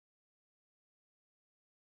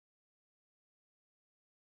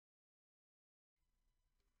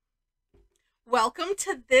Welcome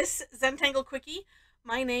to this Zentangle Quickie.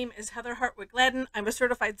 My name is Heather Hartwick Gladden. I'm a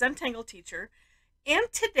certified Zentangle teacher. And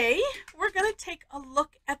today we're going to take a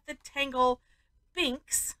look at the Tangle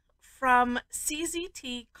Binx from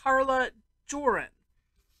CZT Carla Jooren.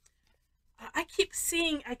 I kept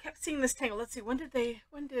seeing this tangle. Let's see, when did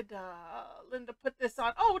Linda put this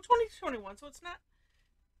on? Oh, 2021. So it's not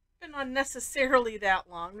been on necessarily that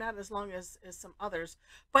long, not as long as some others,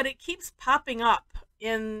 but it keeps popping up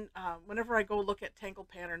in whenever I go look at tangle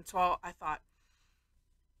patterns. So I thought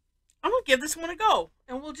I'm gonna give this one a go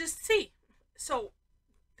and we'll just see. So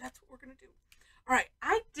that's what we're gonna do. All right,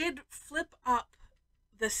 I did flip up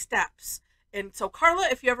the steps, and so Carla,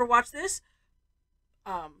 if you ever watch this,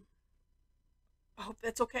 I hope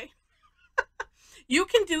that's okay. You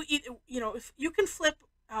can do, if you can flip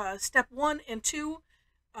step 1 and 2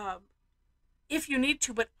 if you need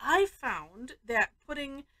to, but I found that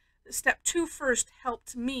putting step 2 first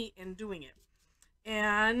helped me in doing it.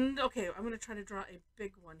 And okay, I'm going to try to draw a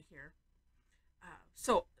big one here.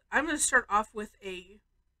 So I'm going to start off with a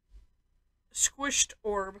squished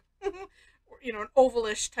orb, or, an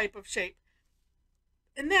ovalish type of shape.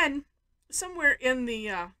 And then somewhere in the,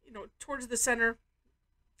 towards the center,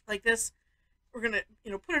 like this, we're going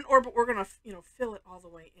to, put an orb, but we're going to, fill it all the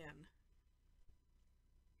way in.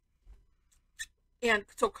 And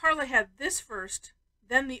so Carla had this first,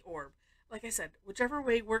 then the orb. Like I said, whichever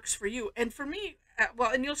way works for you. And for me,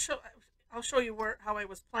 and I'll show you how I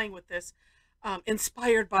was playing with this,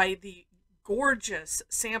 inspired by the gorgeous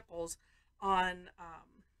samples on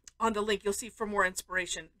the link. You'll see for more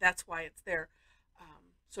inspiration. That's why it's there.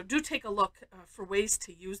 So do take a look for ways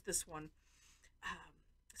to use this one.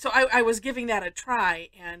 So I was giving that a try,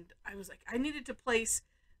 and I was like, I needed to place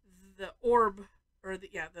the orb, or the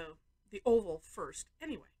oval first.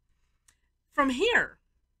 Anyway, from here,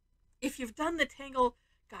 if you've done the tangle,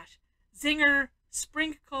 Zinger,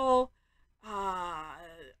 Sprinkle,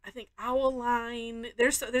 I think Owl Line,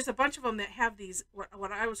 there's a bunch of them that have these,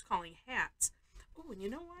 what I was calling hats. Oh, and you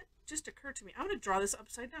know what? Just occurred to me. I'm going to draw this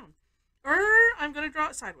upside down. Or I'm going to draw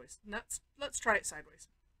it sideways. Let's try it sideways.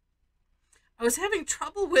 I was having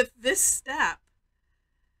trouble with this step,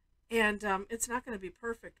 and it's not going to be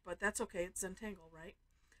perfect, but that's okay. It's Zentangle, right?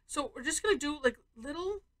 So we're just going to do like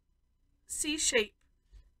little C-shape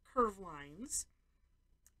curve lines.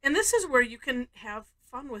 And this is where you can have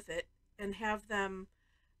fun with it and have them,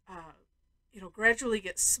 gradually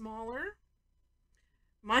get smaller.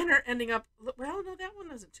 Mine are ending up, well, no, that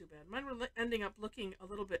one isn't too bad. Mine were ending up looking a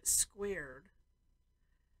little bit squared.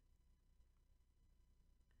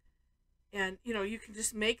 And, you can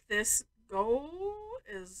just make this go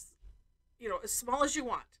as, as small as you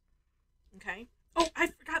want. Okay? Oh, I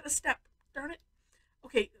forgot a step. Darn it.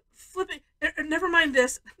 Okay, flip it. Never mind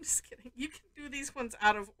this. I'm just kidding. You can do these ones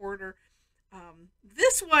out of order.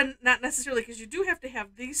 This one, not necessarily, because you do have to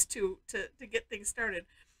have these two to get things started.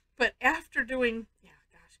 But after doing,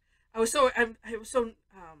 I was so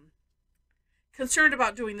concerned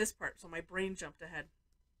about doing this part, so my brain jumped ahead.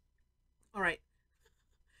 All right.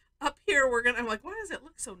 Up here, I'm like, why does it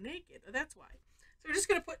look so naked? That's why. So we're just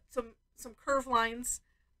gonna put some curve lines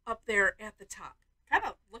up there at the top. Kind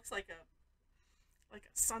of looks like a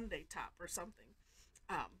Sunday top or something.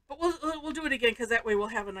 But we'll do it again, because that way we'll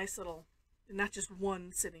have a nice little, not just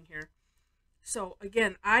one sitting here. So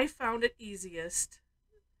again, I found it easiest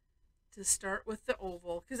to start with the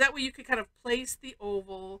oval, because that way you could kind of place the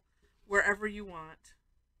oval wherever you want.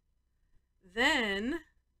 Then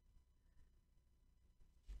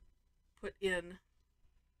put in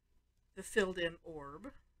the filled in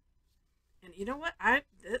orb. And you know what?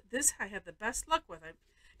 This I had the best luck with.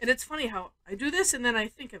 And it's funny how I do this and then I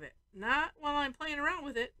think of it. Not while I'm playing around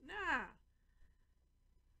with it. Nah.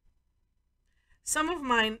 Some of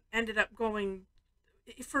mine ended up going,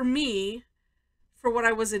 for me, for what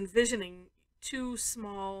I was envisioning, too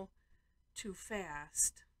small, too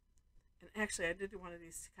fast. And actually, I did one of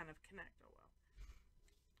these to kind of connect. Oh well.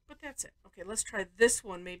 But that's it. Okay, let's try this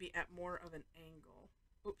one maybe at more of an angle.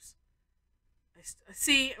 Oops. I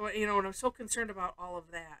see, when I'm so concerned about all of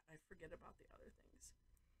that, I forget about the other things.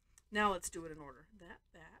 Now let's do it in order. That.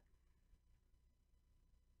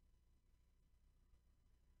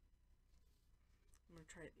 I'm going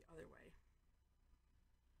to try it the other way.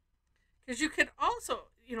 Because you could also,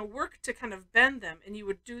 work to kind of bend them, and you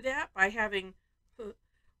would do that by having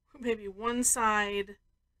maybe one side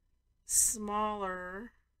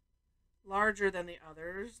smaller, larger than the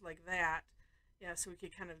others, like that. Yeah, so we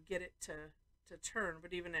could kind of get it to turn,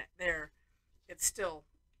 but even at there, it's still,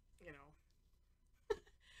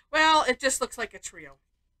 well, it just looks like a trio.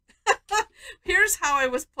 Here's how I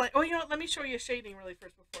was playing. Oh, let me show you shading really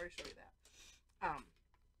first before I show you that. Um,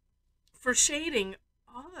 for shading,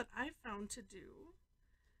 all that I found to do,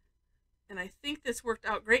 and I think this worked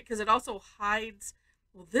out great because it also hides.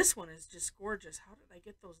 Well, this one is just gorgeous. How did I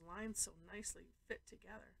get those lines so nicely fit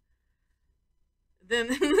together? Then,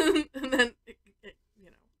 and then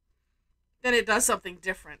then it does something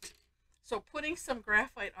different. So putting some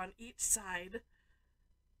graphite on each side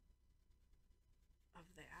of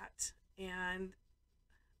that, and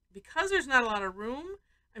because there's not a lot of room,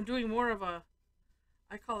 I'm doing more of a,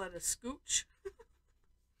 I call it a scooch.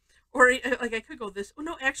 Or like I could go this. Oh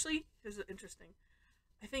no, actually, here's interesting.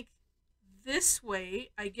 I think this way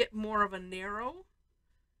I get more of a narrow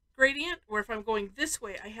gradient, or if I'm going this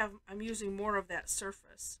way, I'm using more of that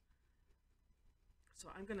surface. So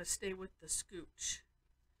I'm going to stay with the scooch.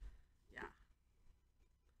 Yeah.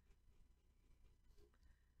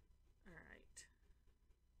 All right.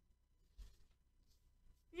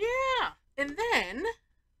 Yeah. And then,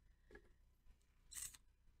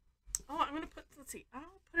 I'm going to put, let's see,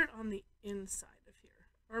 I'll put it on the inside of here.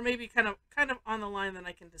 Or maybe kind of on the line, then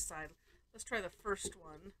I can decide. Let's try the first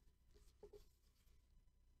one.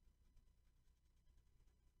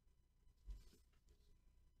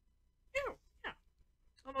 Ew, yeah.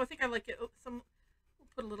 Although I think I like it. We'll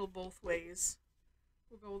put a little both ways.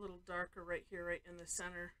 We'll go a little darker right here, right in the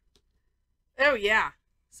center. Oh yeah.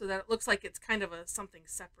 So that it looks like it's kind of something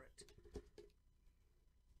separate.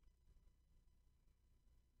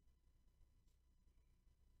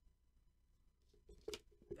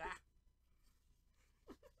 Ah.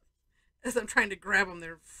 As I'm trying to grab them,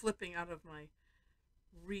 they're flipping out of my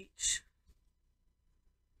reach.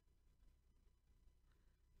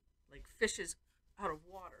 Like fishes out of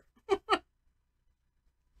water.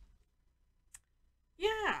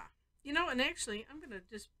 Yeah. And actually, I'm going to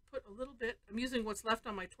just put a little bit. I'm using what's left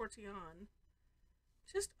on my tortillon.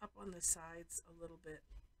 Just up on the sides a little bit.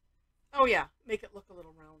 Oh, yeah. Make it look a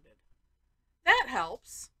little rounded. That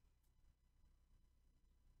helps.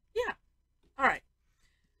 Yeah. All right.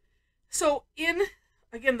 So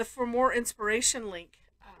again, the For More Inspiration link,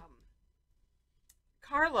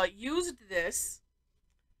 Carla used this.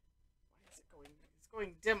 Why is it going? It's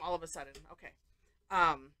going dim all of a sudden. Okay.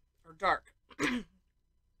 Or dark.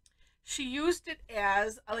 She used it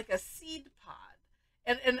as like a seed pod.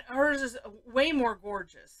 And hers is way more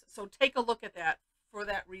gorgeous. So take a look at that for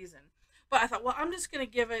that reason. But I thought, well, I'm just going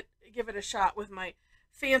to give it a shot with my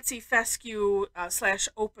fancy fescue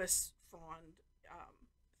 / opus frond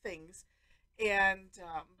things. And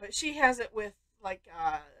but she has it with like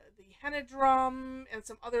the henna drum and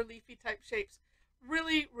some other leafy type shapes.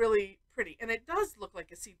 Really, really pretty. And it does look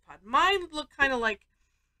like a seed pod. Mine look kind of like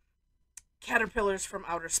caterpillars from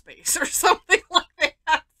outer space or something like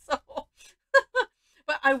that. So,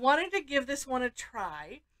 but I wanted to give this one a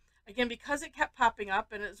try. Again, because it kept popping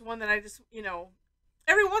up, and it's one that I just,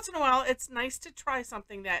 every once in a while, it's nice to try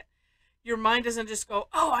something that your mind doesn't just go,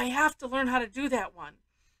 oh, I have to learn how to do that one.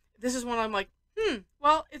 This is one I'm like,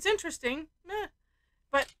 well, it's interesting,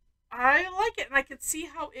 but I like it, and I could see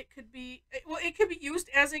how it could be, well, it could be used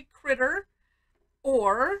as a critter,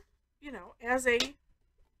 or, as a,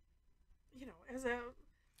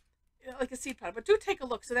 like a seed pod. But do take a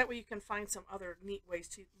look, so that way you can find some other neat ways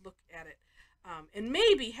to look at it. And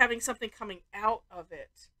maybe having something coming out of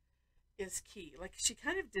it is key. Like she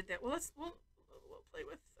kind of did that. Well, we'll play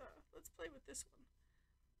with let's play with this one.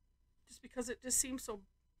 Just because it just seems so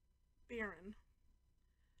barren.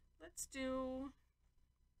 Let's do.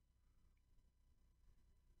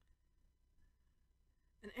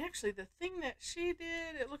 And actually, the thing that she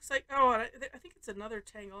did, it looks like, I think it's another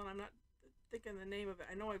tangle, and I'm not thinking the name of it.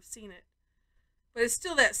 I know I've seen it, but it's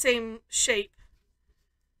still that same shape.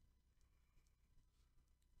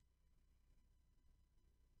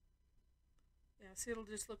 Yeah, see, it'll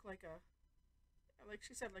just look like like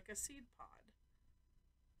she said, like a seed pod.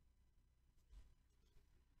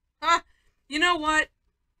 You know what?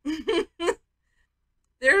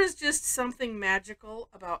 There is just something magical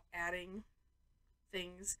about adding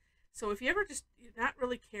things. So if you ever just, you're not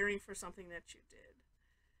really caring for something that you did,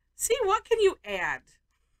 see what can you add.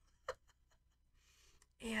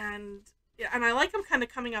 And I like them kind of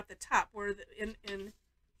coming out the top, where in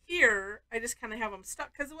here I just kind of have them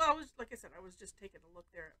stuck, because, well, like I said, I was just taking a look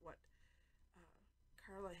there at what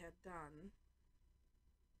Carla had done.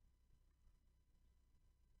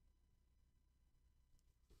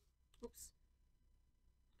 Oops.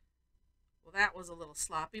 Well, that was a little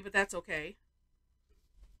sloppy, but that's okay.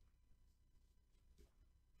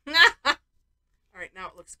 All right, now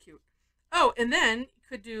it looks cute. Oh, and then you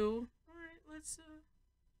could do, all right, let's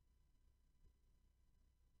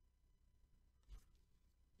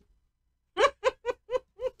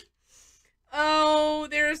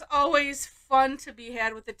always fun to be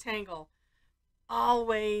had with the tangle.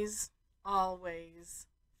 Always, always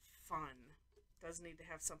fun. Does need to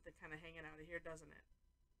have something kind of hanging out of here, doesn't it?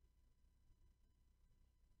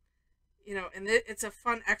 You know, and it's a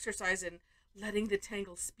fun exercise in letting the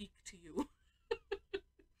tangle speak to you.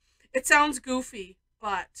 It sounds goofy,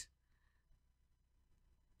 but,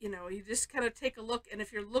 you know, you just kind of take a look, and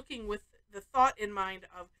if you're looking with the thought in mind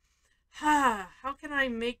of, how can I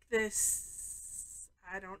make this,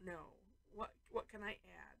 I don't know, what can I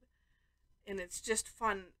add? And it's just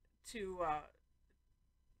fun to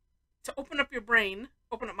open up your brain,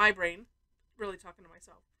 open up my brain, really talking to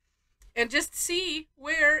myself, and just see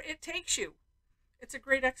where it takes you. It's a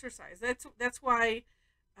great exercise. That's why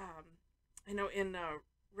I know in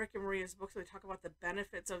Rick and Maria's books they talk about the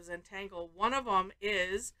benefits of Zentangle. One of them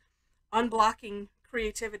is unblocking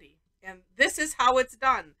creativity, and this is how it's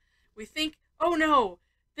done. We think, oh no,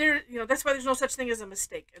 that's why there's no such thing as a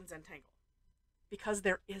mistake in Zentangle, because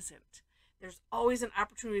there isn't. There's always an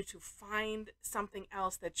opportunity to find something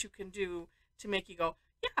else that you can do to make you go,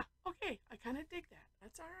 yeah, okay, I kind of dig that.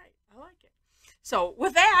 That's all right. I like it. So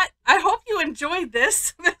with that, I hope you enjoyed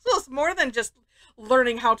this. This was more than just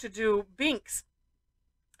learning how to do Binx.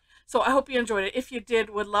 So I hope you enjoyed it. If you did,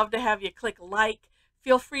 would love to have you click like.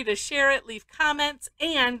 Feel free to share it, leave comments,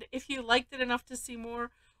 and if you liked it enough to see more,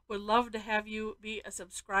 would love to have you be a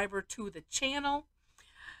subscriber to the channel.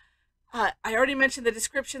 I already mentioned the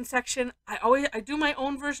description section. I do my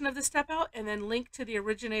own version of the step out and then link to the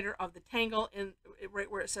originator of the tangle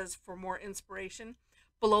right where it says for more inspiration.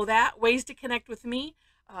 Below that, ways to connect with me.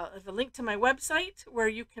 The link to my website where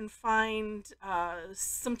you can find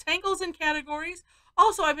some tangles and categories.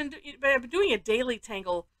 Also, I've been doing a daily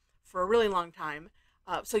tangle for a really long time.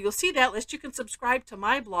 So you'll see that list. You can subscribe to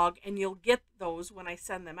my blog and you'll get those when I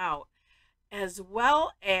send them out. As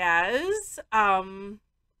well as,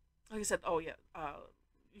 like I said,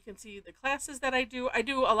 you can see the classes that I do. I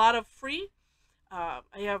do a lot of free. I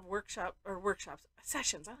have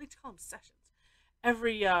sessions. I like to call them sessions.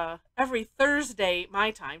 Every Thursday,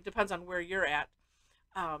 my time, depends on where you're at.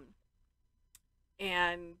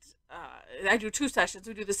 And I do 2 sessions.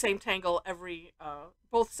 We do the same tangle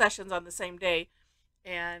both sessions on the same day,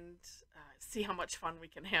 and see how much fun we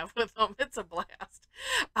can have with them. It's a blast.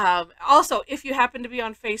 Also, if you happen to be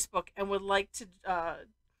on Facebook and would like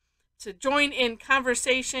to join in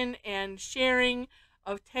conversation and sharing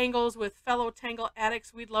of tangles with fellow tangle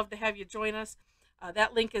addicts, we'd love to have you join us.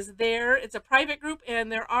 That link is there. It's a private group,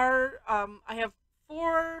 and there are I have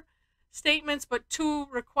 4 statements but 2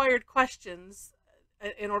 required questions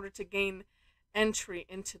in order to gain entry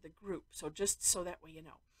into the group. So just so that way you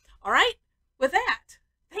know. All right, with that,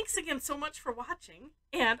 thanks again so much for watching,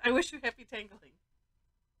 and I wish you happy tangling.